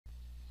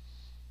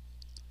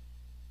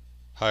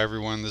Hi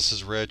everyone, this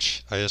is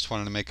Rich. I just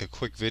wanted to make a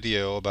quick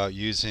video about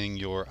using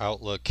your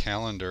Outlook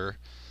calendar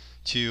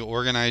to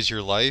organize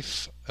your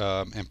life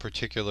and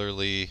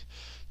particularly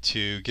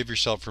to give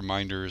yourself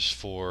reminders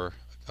for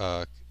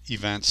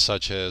events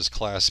such as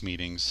class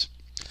meetings.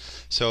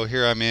 So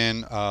here I'm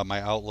in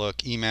my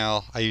Outlook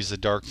email. I use the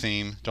dark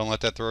theme. Don't let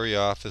that throw you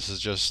off. This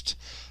is just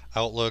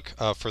Outlook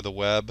for the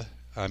web.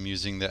 I'm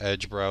using the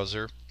Edge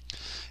browser.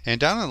 And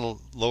down in the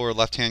lower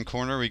left hand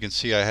corner we can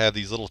see I have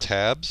these little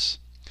tabs.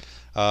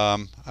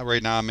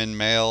 Right now I'm in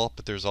mail,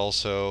 but there's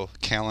also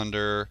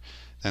calendar,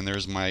 then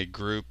there's my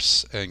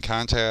groups and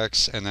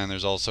contacts, and then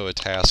there's also a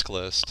task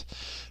list.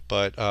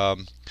 But I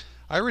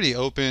already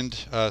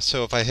opened,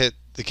 so if I hit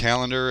the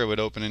calendar, it would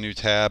open a new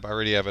tab. I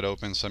already have it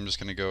open, so I'm just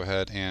going to go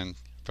ahead and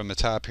from the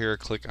top here,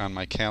 click on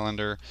my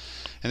calendar.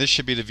 And this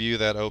should be the view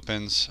that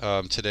opens.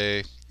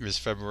 Today is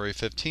February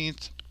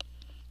 15th.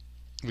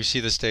 We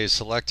see this day is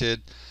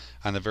selected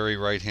on the very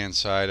right hand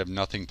side of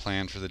nothing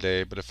planned for the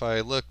day. But if I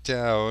look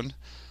down,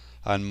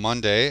 on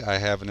Monday, I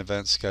have an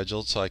event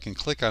scheduled, so I can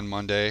click on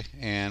Monday,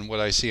 and what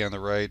I see on the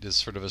right is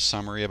sort of a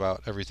summary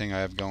about everything I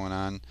have going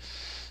on.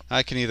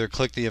 I can either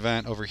click the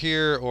event over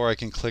here, or I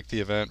can click the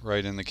event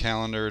right in the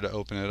calendar to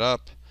open it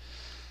up.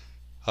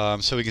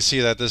 So we can see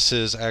that this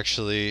is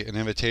actually an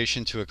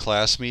invitation to a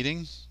class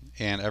meeting,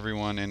 and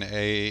everyone in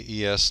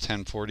AES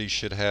 1040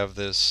 should have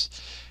this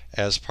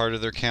as part of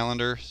their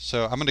calendar.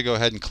 So I'm going to go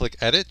ahead and click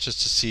Edit just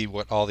to see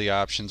what all the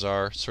options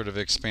are. Sort of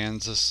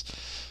expands this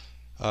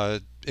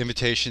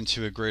invitation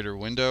to a greater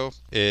window.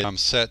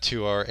 It's set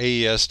to our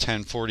AES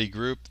 1040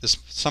 group.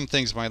 Some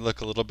things might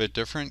look a little bit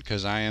different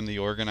because I am the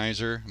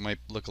organizer. It might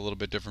look a little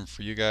bit different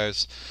for you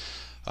guys.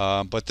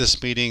 But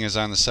this meeting is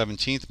on the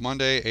 17th,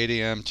 Monday, 8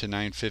 a.m. to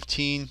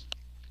 9:15.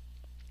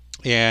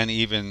 And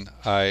even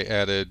I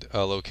added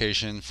a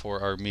location for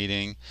our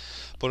meeting.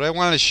 But what I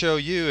want to show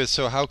you is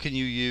how can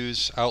you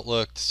use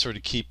Outlook to sort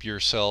of keep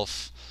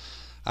yourself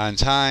on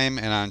time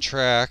and on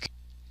track.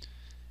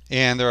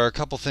 And there are a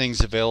couple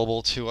things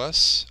available to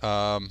us.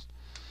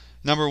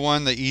 Number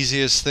one, the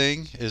easiest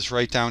thing is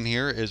right down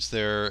here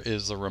there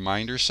is the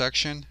reminder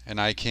section, and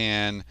I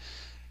can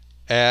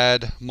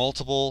add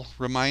multiple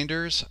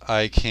reminders.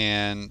 I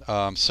can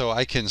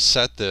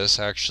set this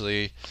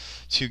actually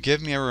to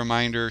give me a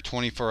reminder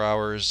 24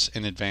 hours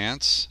in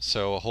advance,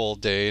 so a whole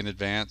day in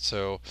advance.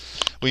 So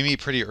we meet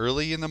pretty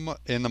early in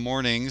the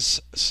mornings,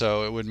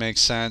 so it would make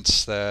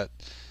sense that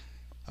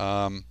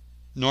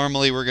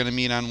normally we're going to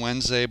meet on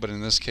Wednesday, but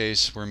in this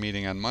case we're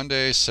meeting on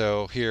Monday.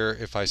 So here,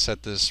 if I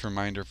set this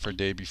reminder for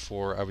day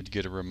before, I would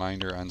get a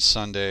reminder on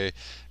Sunday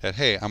that,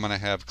 hey, I'm going to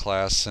have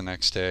class the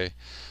next day.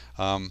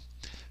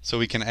 So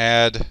we can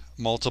add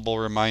multiple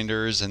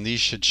reminders, and these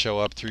should show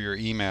up through your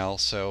email.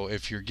 So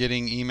if you're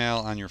getting email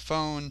on your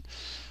phone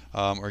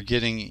or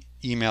getting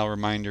email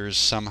reminders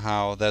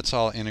somehow, that's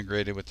all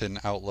integrated within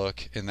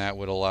Outlook, and that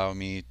would allow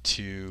me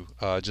to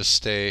just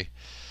stay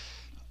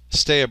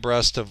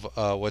abreast of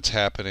what's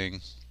happening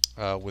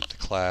with the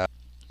class.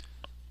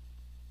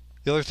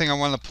 The other thing I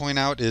want to point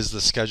out is the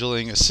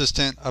scheduling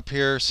assistant up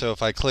here. So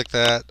if I click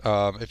that,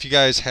 if you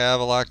guys have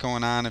a lot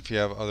going on, if you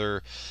have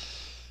other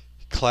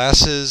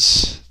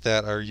classes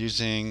that are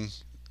using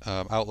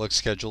Outlook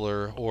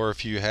Scheduler, or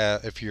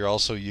if you're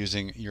also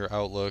using your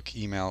Outlook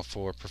email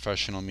for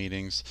professional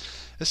meetings,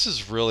 this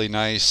is really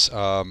nice.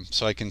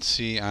 So I can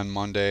see on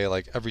Monday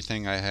like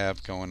everything I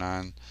have going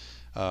on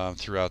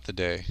throughout the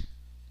day.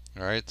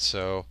 Alright,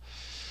 so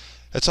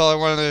that's all I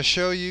wanted to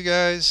show you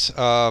guys.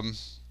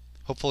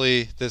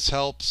 Hopefully this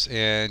helps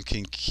and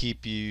can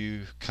keep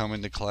you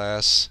coming to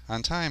class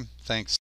on time. Thanks.